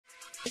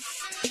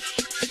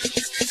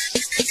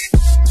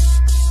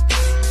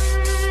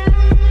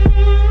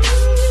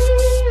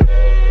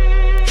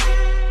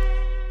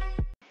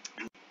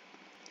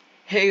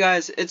Hey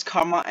guys, it's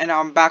Karma and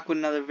I'm back with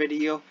another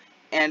video,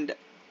 and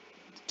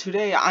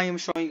today I am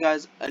showing you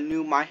guys a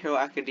new My Hero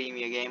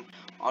Academia game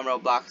on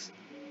Roblox.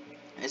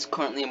 It's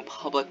currently in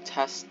public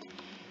test.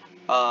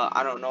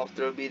 I don't know if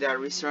there will be that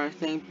restart or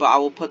anything, but I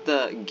will put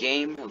the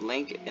game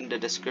link in the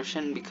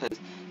description because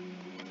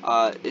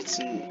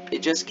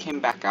it just came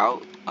back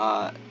out.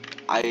 I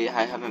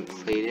haven't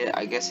played it.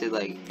 I guess it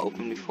like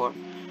opened before,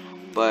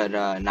 but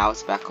now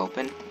it's back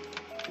open,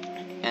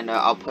 and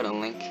I'll put a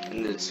link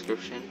in the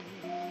description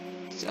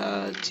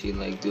so you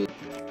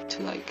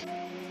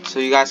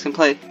guys can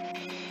play.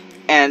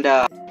 And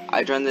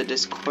I joined the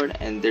Discord,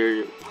 and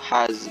there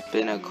has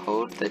been a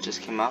code that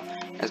just came out.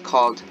 It's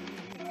called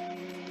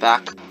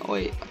back. Oh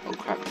wait, oh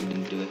crap, I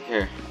didn't do it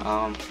here.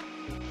 Can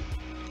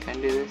I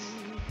do this?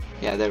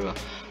 Yeah, there we go.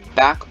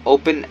 Back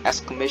open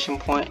exclamation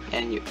point,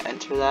 and you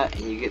enter that,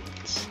 and you get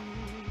this.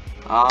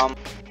 How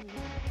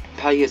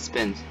you get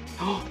spins?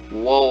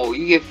 Whoa,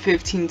 you get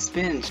 15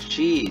 spins.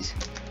 Jeez.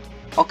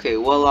 Okay,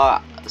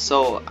 well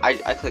so I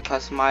click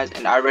customize,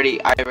 and I already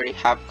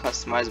have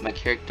customized my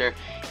character,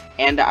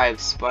 and I've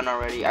spun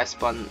already.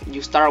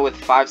 You start with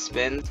 5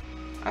 spins.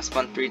 I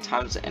spun 3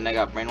 times, and I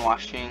got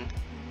brainwashing,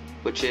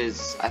 which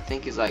is I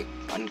think is like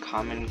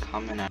uncommon,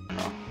 common, I don't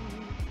know,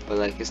 but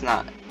like it's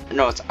not.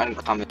 No, it's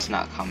uncommon. It's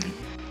not common.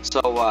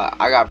 So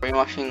I got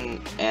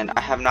brainwashing, and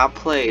I have not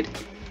played.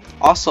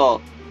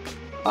 Also,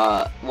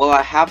 well,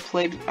 I have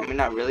played. I mean,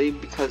 not really,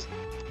 because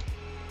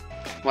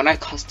when I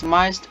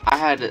customized, I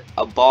had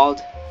a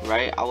bald.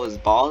 Right, I was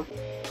bald,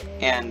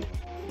 and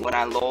when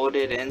I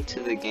loaded into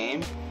the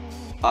game,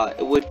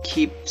 it would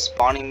keep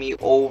spawning me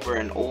over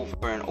and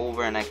over and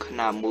over, and I could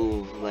not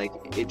move. Like,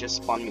 it just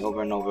spawned me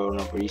over and over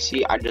and over. You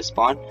see, I just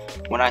spawned.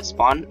 When I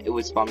spawn, it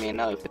would spawn me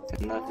another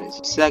 15, another 15. You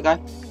see that guy?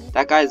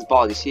 That guy is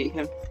bald. You see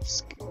him?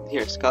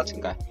 Here,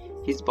 skeleton guy.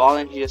 He's bald,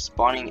 and he's just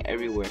spawning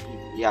everywhere.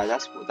 Yeah,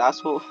 that's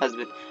what has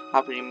been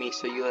happening to me.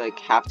 So you like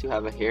have to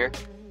have a hair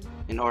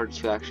in order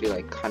to actually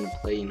like kind of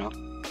play, you know.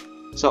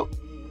 So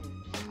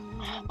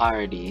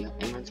alrighty,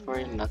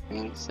 inventory,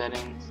 nothing,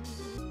 settings,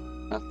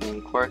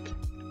 nothing, quirk.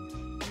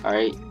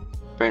 Alright,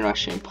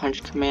 brainwashing,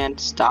 punch command,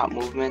 stop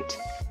movement.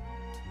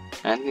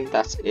 And I think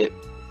that's it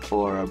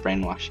for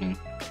brainwashing.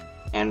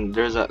 And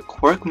there's a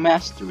quirk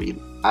mastery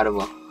out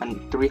of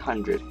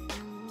 300.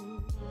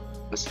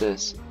 What's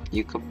this?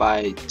 You could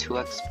buy 2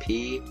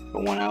 XP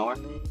for 1 hour.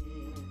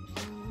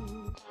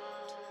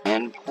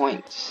 And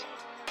points.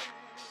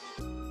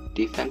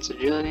 Defense,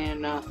 agility,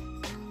 and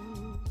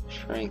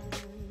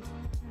strength.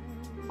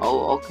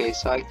 Oh, okay,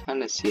 so I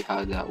kind of see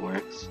how that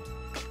works.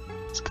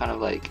 It's kind of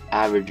like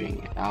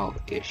averaging it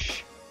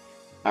out-ish.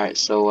 Alright,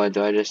 so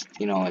do I just,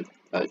 you know,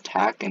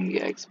 attack and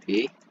get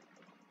XP?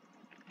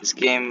 This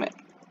game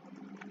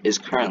is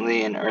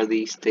currently in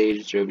early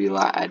stage. There will be a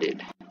lot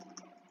added.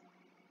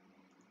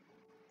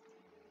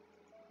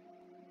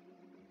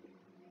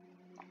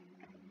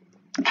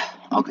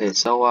 Okay,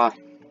 so,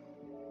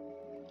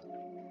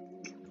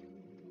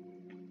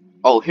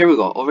 oh, here we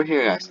go. Over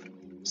here, guys.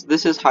 So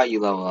this is how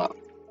you level up.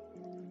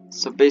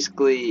 So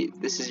basically,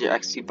 this is your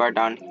XP bar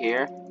down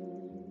here,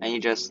 and you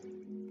just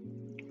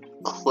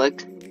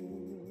click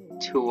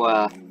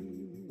to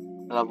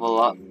level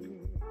up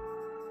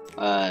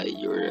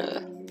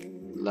your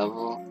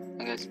level,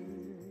 I guess.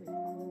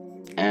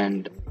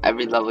 And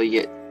every level you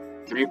get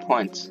 3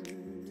 points.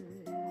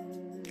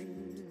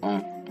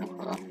 Oh,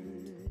 okay.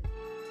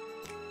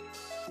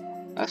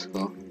 That's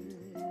cool.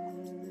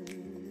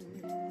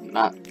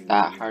 Not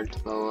that hard to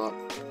level up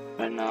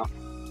right now.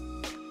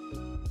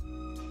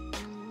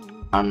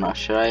 I don't know.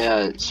 Should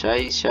I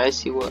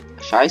see what?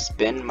 Should I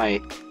spin my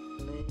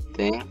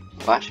thing?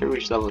 Well, I should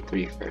reach level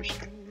 3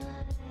 first.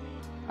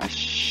 I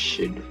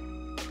should.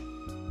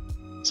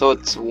 So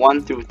it's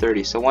 1 through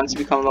 30. So once you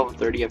become level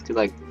 30, you have to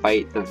like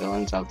fight the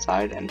villains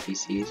outside,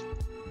 NPCs.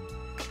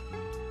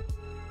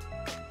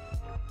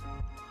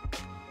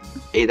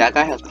 Hey, that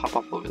guy has pop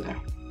off over there.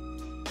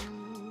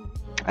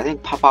 I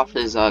think pop off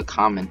is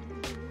common.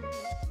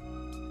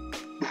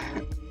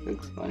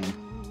 Looks funny.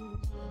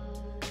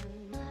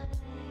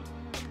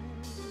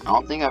 I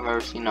don't think I've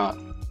ever seen a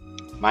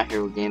My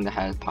Hero game that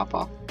has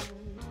pop-off.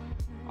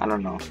 I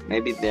don't know.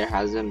 Maybe there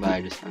hasn't, but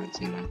I just haven't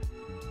seen them.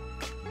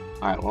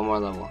 Alright, one more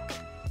level.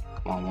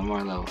 Come on, one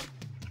more level.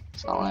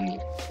 That's all I need.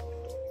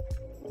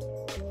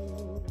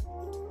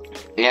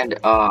 And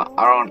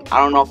I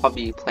don't know if I'll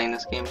be playing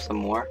this game some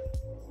more,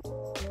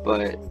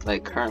 but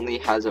like currently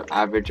has an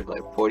average of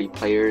like 40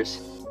 players.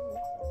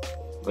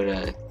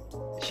 But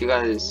if you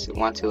guys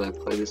want to like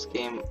play this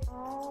game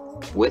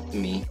with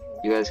me,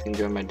 you guys can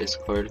join my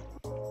Discord.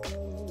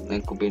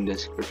 Link will be in the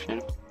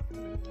description,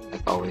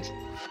 like always.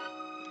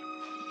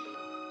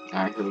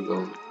 Alright, here we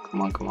go.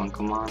 Come on, come on,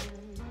 come on.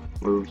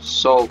 We're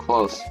so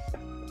close.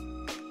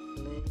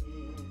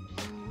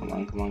 Come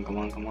on, come on, come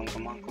on, come on,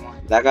 come on, come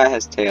on. That guy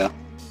has tail.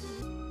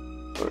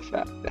 For a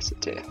fact, that's a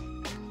tail.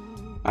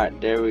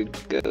 Alright, there we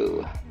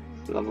go.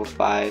 Level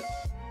 5.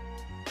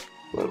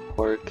 Go to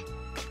quirk.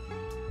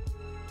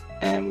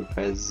 And we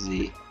press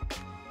Z.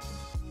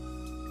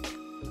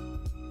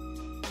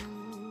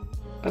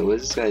 Wait,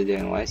 what's this guy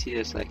doing? Why is he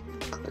just like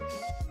clicking?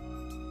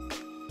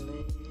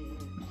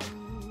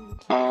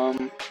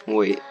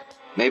 Wait.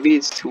 Maybe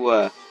it's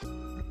to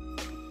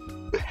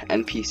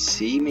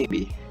NPC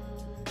maybe.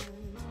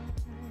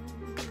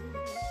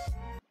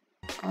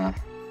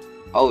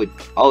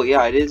 Oh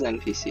yeah, it is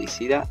NPC.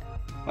 See that?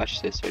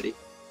 Watch this, ready?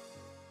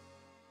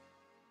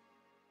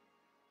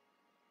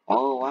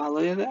 Oh wow,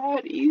 look at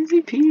that.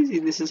 Easy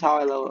peasy. This is how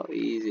I level up.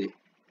 Easy.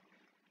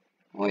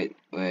 Wait.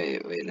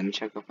 Let me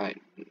check if I.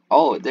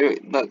 Oh, there.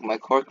 Look, my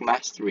Cork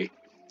Mastery.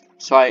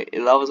 So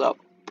it levels up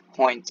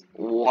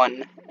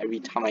 0.1 every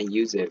time I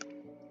use it.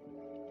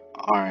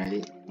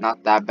 Alright,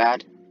 not that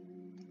bad.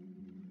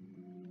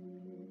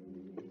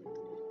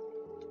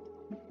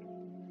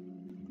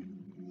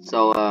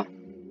 So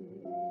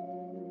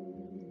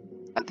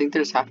I think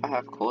there's half a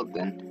half cold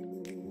then.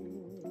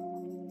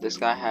 This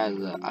guy has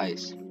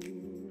ice.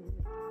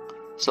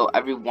 So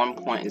every 1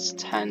 point is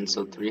 10,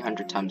 so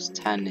 300 times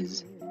 10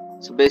 is.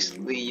 So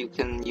basically you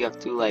have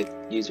to like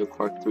use your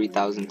cork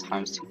 3,000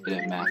 times to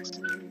get it max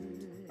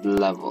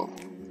level.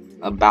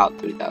 About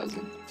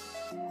 3,000.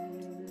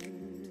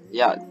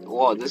 Yeah,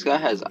 whoa, this guy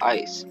has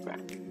ice, bro.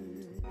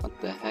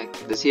 What the heck?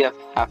 Does he have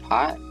half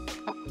hot?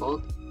 Half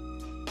cold?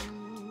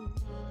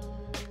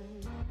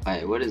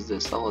 Alright, what is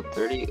this? Level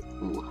 30?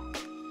 Ooh.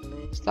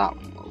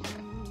 Stop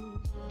moving.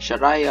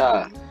 Should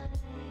I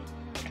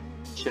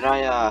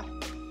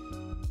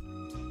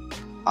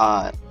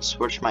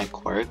switch my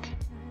quirk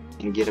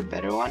and get a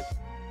better one?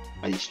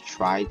 Or at least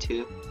try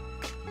to?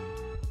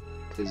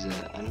 Cause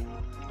I don't know.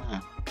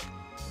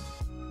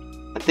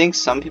 I think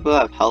some people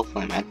have health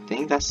flame. I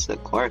think that's the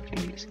quirk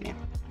in this game.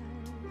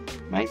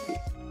 Might be.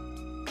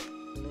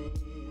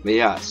 But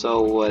yeah,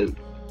 so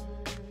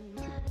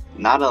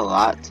not a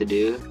lot to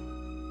do.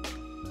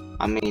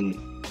 I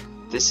mean,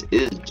 this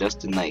is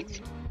just in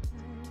like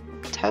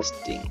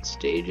testing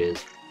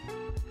stages.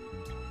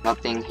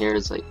 Nothing here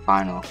is like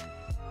final.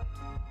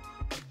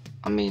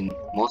 I mean,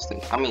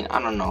 mostly. I mean,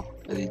 I don't know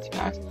really, to be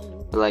honest,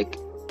 but like,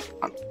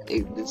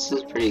 this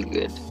is pretty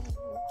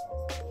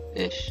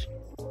good-ish,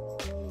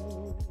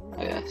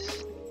 I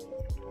guess.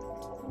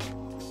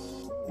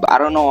 But I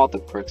don't know all the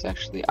quirks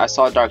actually. I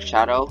saw Dark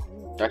Shadow.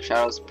 Dark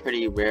Shadow is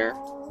pretty rare.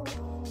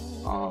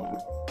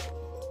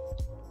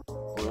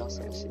 What else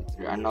did I see?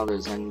 I know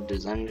there's engine,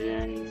 there's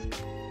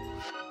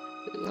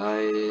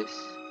ice,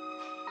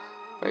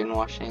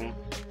 brainwashing.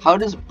 How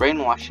does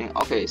brainwashing?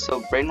 Okay,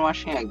 so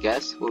brainwashing, I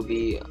guess, will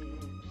be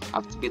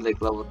have to be like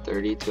level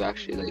 30 to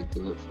actually like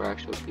do it for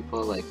actual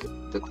people. Like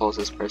the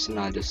closest person,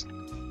 I just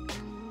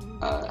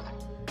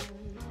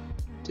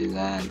do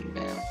that and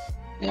bam.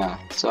 Yeah,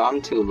 so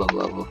I'm too low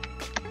level.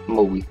 I'm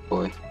a weak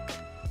boy.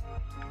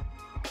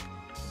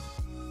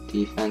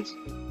 Defense,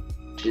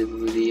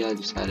 agility, I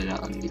just had it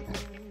out on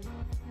defense.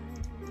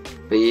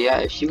 But yeah,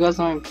 if you guys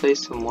want to play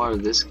some more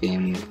of this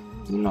game,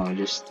 you know,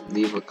 just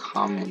leave a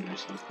comment or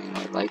something,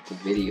 or like the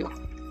video.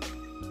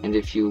 And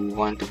if you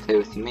want to play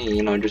with me,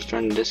 you know, just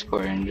join the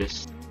Discord and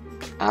just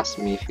ask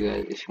me if you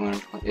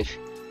want to play,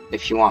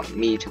 if you want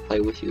me to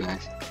play with you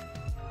guys,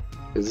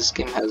 because this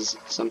game has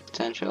some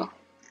potential.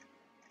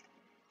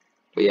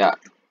 But yeah,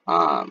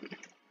 I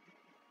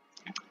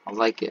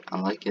like it a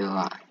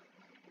lot.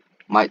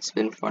 Might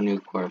spin for a new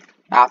quirk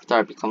after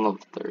I become level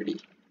 30,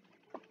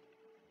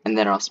 and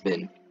then I'll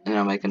spin, and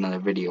I'll make another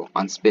video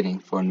on spinning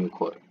for a new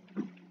quirk.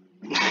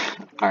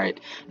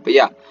 Alright, but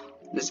yeah,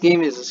 this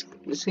game is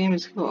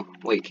cool.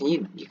 Wait,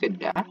 you could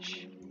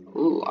dash?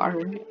 Ooh,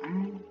 alright.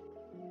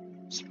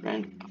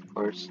 Sprint, of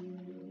course.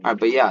 Alright,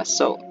 but yeah,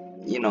 so,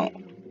 you know,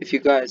 if you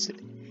guys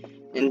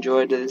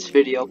enjoyed this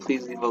video,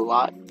 please leave a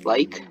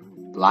like.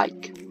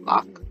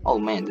 Oh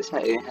man, this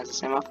has the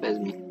same outfit as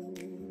me.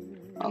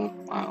 Oh,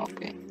 wow,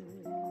 okay.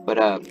 But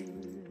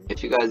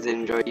if you guys did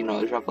enjoy, you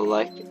know, drop a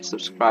like,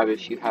 subscribe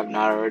if you have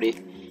not already,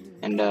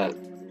 and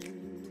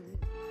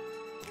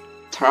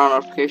turn on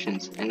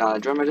notifications, and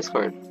join my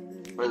Discord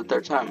for the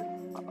 3rd time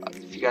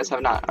if you guys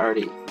have not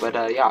already. But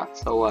yeah,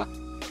 so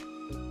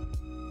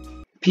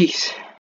peace.